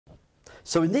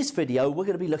So in this video, we're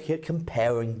going to be looking at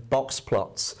comparing box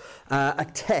plots. A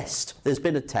test, there's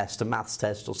been a test, a maths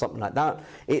test or something like that.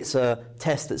 It's a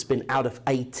test that's been out of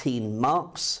 18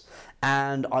 marks,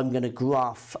 and I'm going to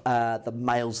graph the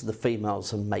males and the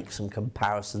females and make some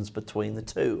comparisons between the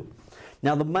two.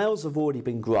 Now the males have already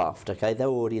been graphed, okay, they're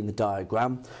already in the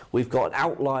diagram. We've got an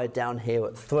outlier down here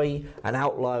at 3, an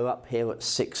outlier up here at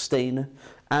 16,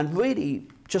 and really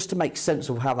just to make sense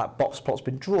of how that box plot's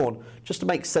been drawn, just to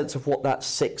make sense of what that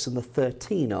 6 and the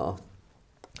 13 are.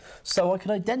 So I can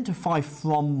identify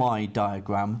from my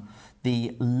diagram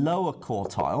the lower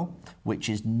quartile, which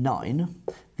is 9,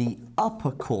 the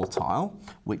upper quartile,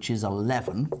 which is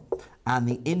 11, and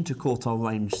the interquartile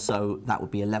range, so that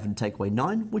would be 11 take away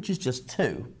 9, which is just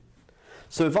 2.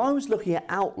 So if I was looking at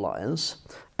outliers,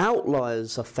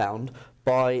 outliers are found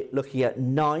by looking at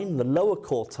 9, the lower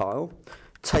quartile,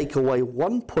 take away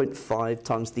 1.5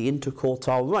 times the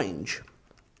interquartile range.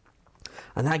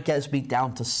 And that gets me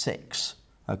down to 6.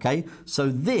 Okay, so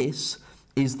this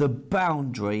is the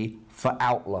boundary for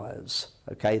outliers,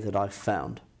 okay, that I've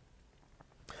found.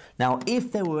 Now,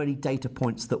 if there were any data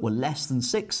points that were less than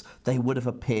 6, they would have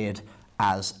appeared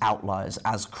as outliers,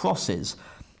 as crosses.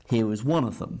 Here is one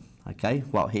of them, okay?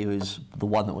 Well, here is the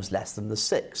one that was less than the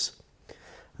 6,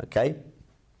 okay?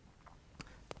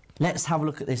 Let's have a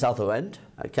look at this other end,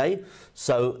 okay?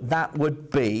 So that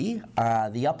would be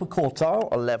the upper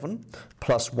quartile, 11,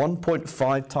 plus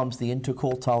 1.5 times the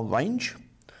interquartile range.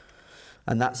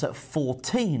 And that's at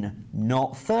 14,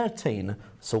 not 13.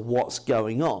 So what's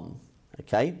going on,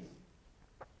 okay?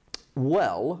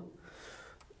 Well,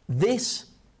 this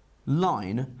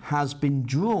line has been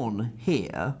drawn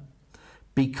here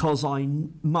because I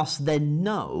must then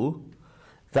know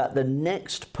that the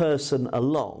next person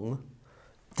along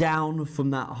down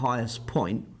from that highest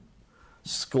point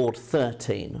scored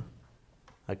 13,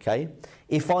 okay?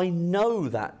 If I know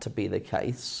that to be the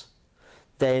case,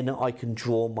 then I can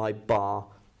draw my bar,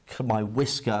 my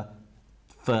whisker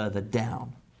further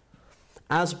down.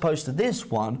 As opposed to this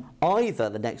one, either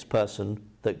the next person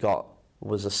that got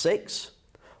was a 6,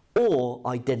 or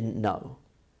I didn't know,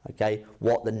 okay,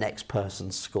 what the next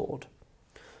person scored.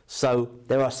 So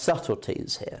there are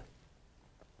subtleties here.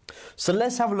 So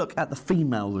let's have a look at the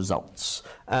female results.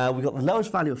 We've got the lowest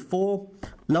value of 4,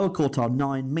 lower quartile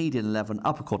 9, median 11,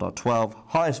 upper quartile 12,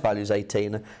 highest value is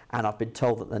 18, and I've been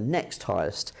told that the next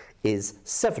highest is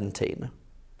 17.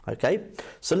 Okay,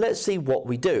 so let's see what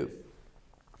we do.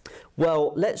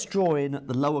 Well, let's draw in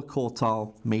the lower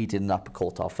quartile, median, and upper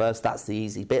quartile first. That's the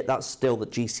easy bit. That's still the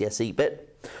GCSE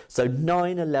bit. So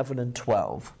 9, 11, and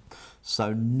 12.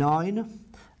 So 9,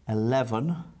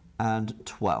 11, and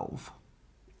 12.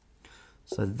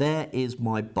 So there is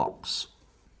my box.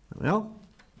 There we are.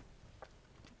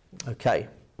 Okay.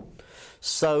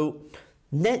 So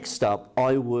next up,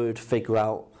 I would figure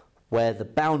out where the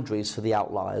boundaries for the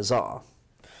outliers are.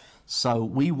 So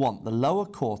we want the lower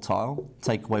quartile,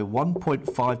 take away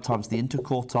 1.5 times the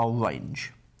interquartile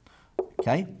range,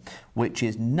 okay, which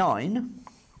is 9,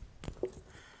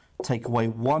 take away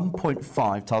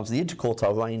 1.5 times the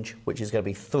interquartile range, which is going to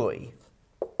be 3.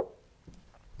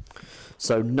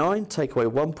 So 9 take away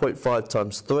 1.5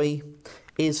 times 3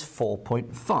 is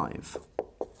 4.5.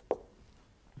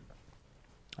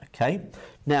 Okay,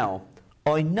 now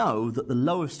I know that the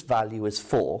lowest value is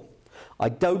 4. I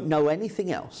don't know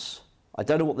anything else. I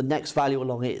don't know what the next value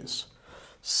along is.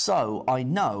 So I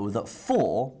know that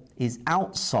 4 is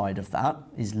outside of that,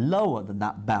 is lower than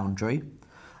that boundary,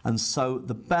 and so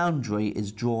the boundary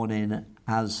is drawn in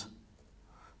as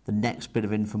the next bit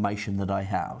of information that I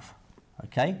have.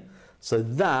 Okay? So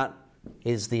that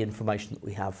is the information that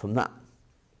we have from that.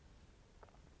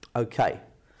 Okay,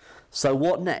 so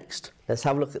what next? Let's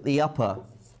have a look at the upper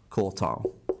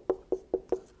quartile.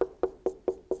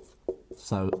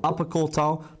 So upper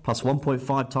quartile plus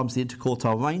 1.5 times the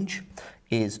interquartile range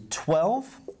is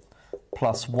 12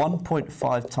 plus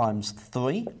 1.5 times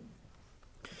 3.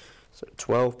 So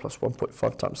 12 plus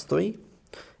 1.5 times 3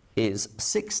 is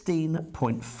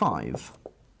 16.5.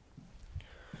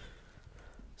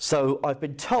 So I've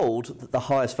been told that the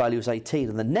highest value is 18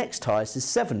 and the next highest is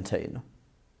 17.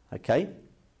 Okay?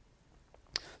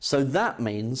 So that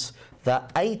means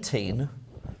that 18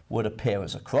 would appear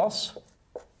as a cross.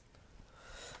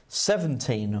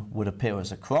 17 would appear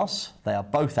as a cross. They are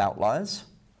both outliers.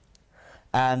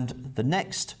 And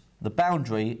the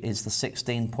boundary is the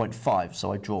 16.5.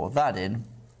 So I draw that in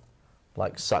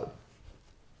like so.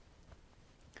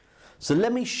 So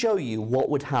let me show you what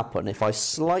would happen if I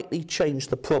slightly change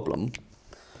the problem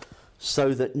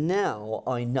so that now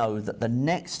I know that the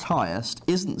next highest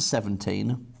isn't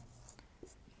 17,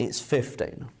 it's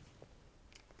 15.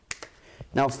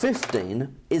 Now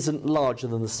 15 isn't larger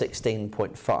than the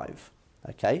 16.5,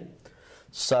 okay?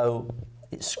 So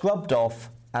it's scrubbed off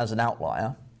as an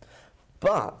outlier,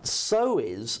 but so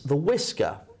is the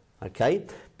whisker, okay?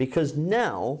 Because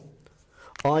now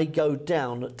I go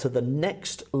down to the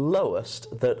next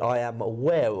lowest that I am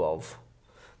aware of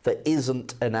that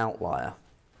isn't an outlier.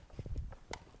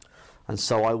 And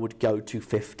so I would go to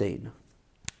 15.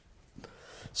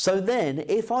 So then,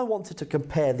 if I wanted to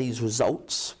compare these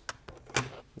results,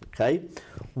 okay,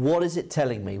 what is it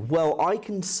telling me? Well, I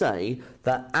can say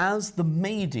that as the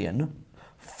median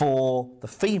for the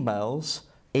females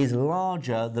is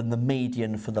larger than the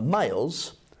median for the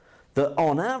males, that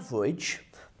on average,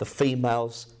 the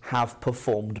females have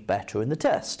performed better in the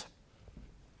test.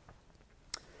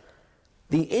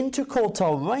 The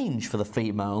interquartile range for the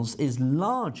females is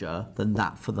larger than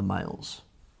that for the males.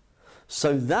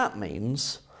 So that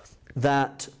means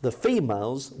that the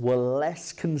females were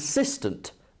less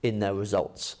consistent in their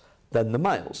results than the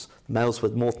males. The males were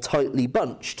more tightly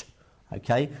bunched,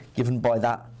 okay, given by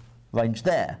that range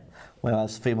there,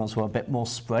 whereas the females were a bit more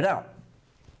spread out.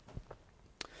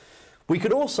 We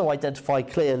could also identify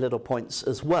clear little points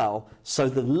as well. So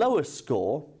the lowest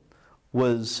score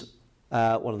was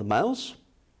one of the males,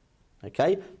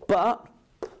 okay, but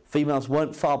females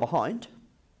weren't far behind.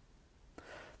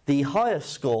 The highest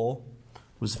score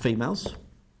was the females,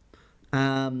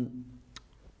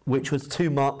 which was 2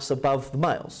 marks above the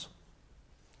males.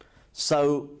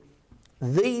 So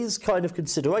these kind of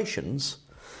considerations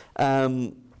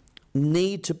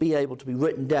need to be able to be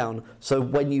written down, so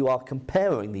when you are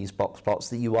comparing these box plots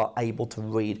that you are able to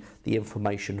read the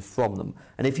information from them.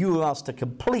 And if you were asked to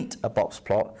complete a box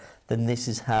plot, then this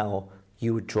is how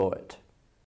you would draw it.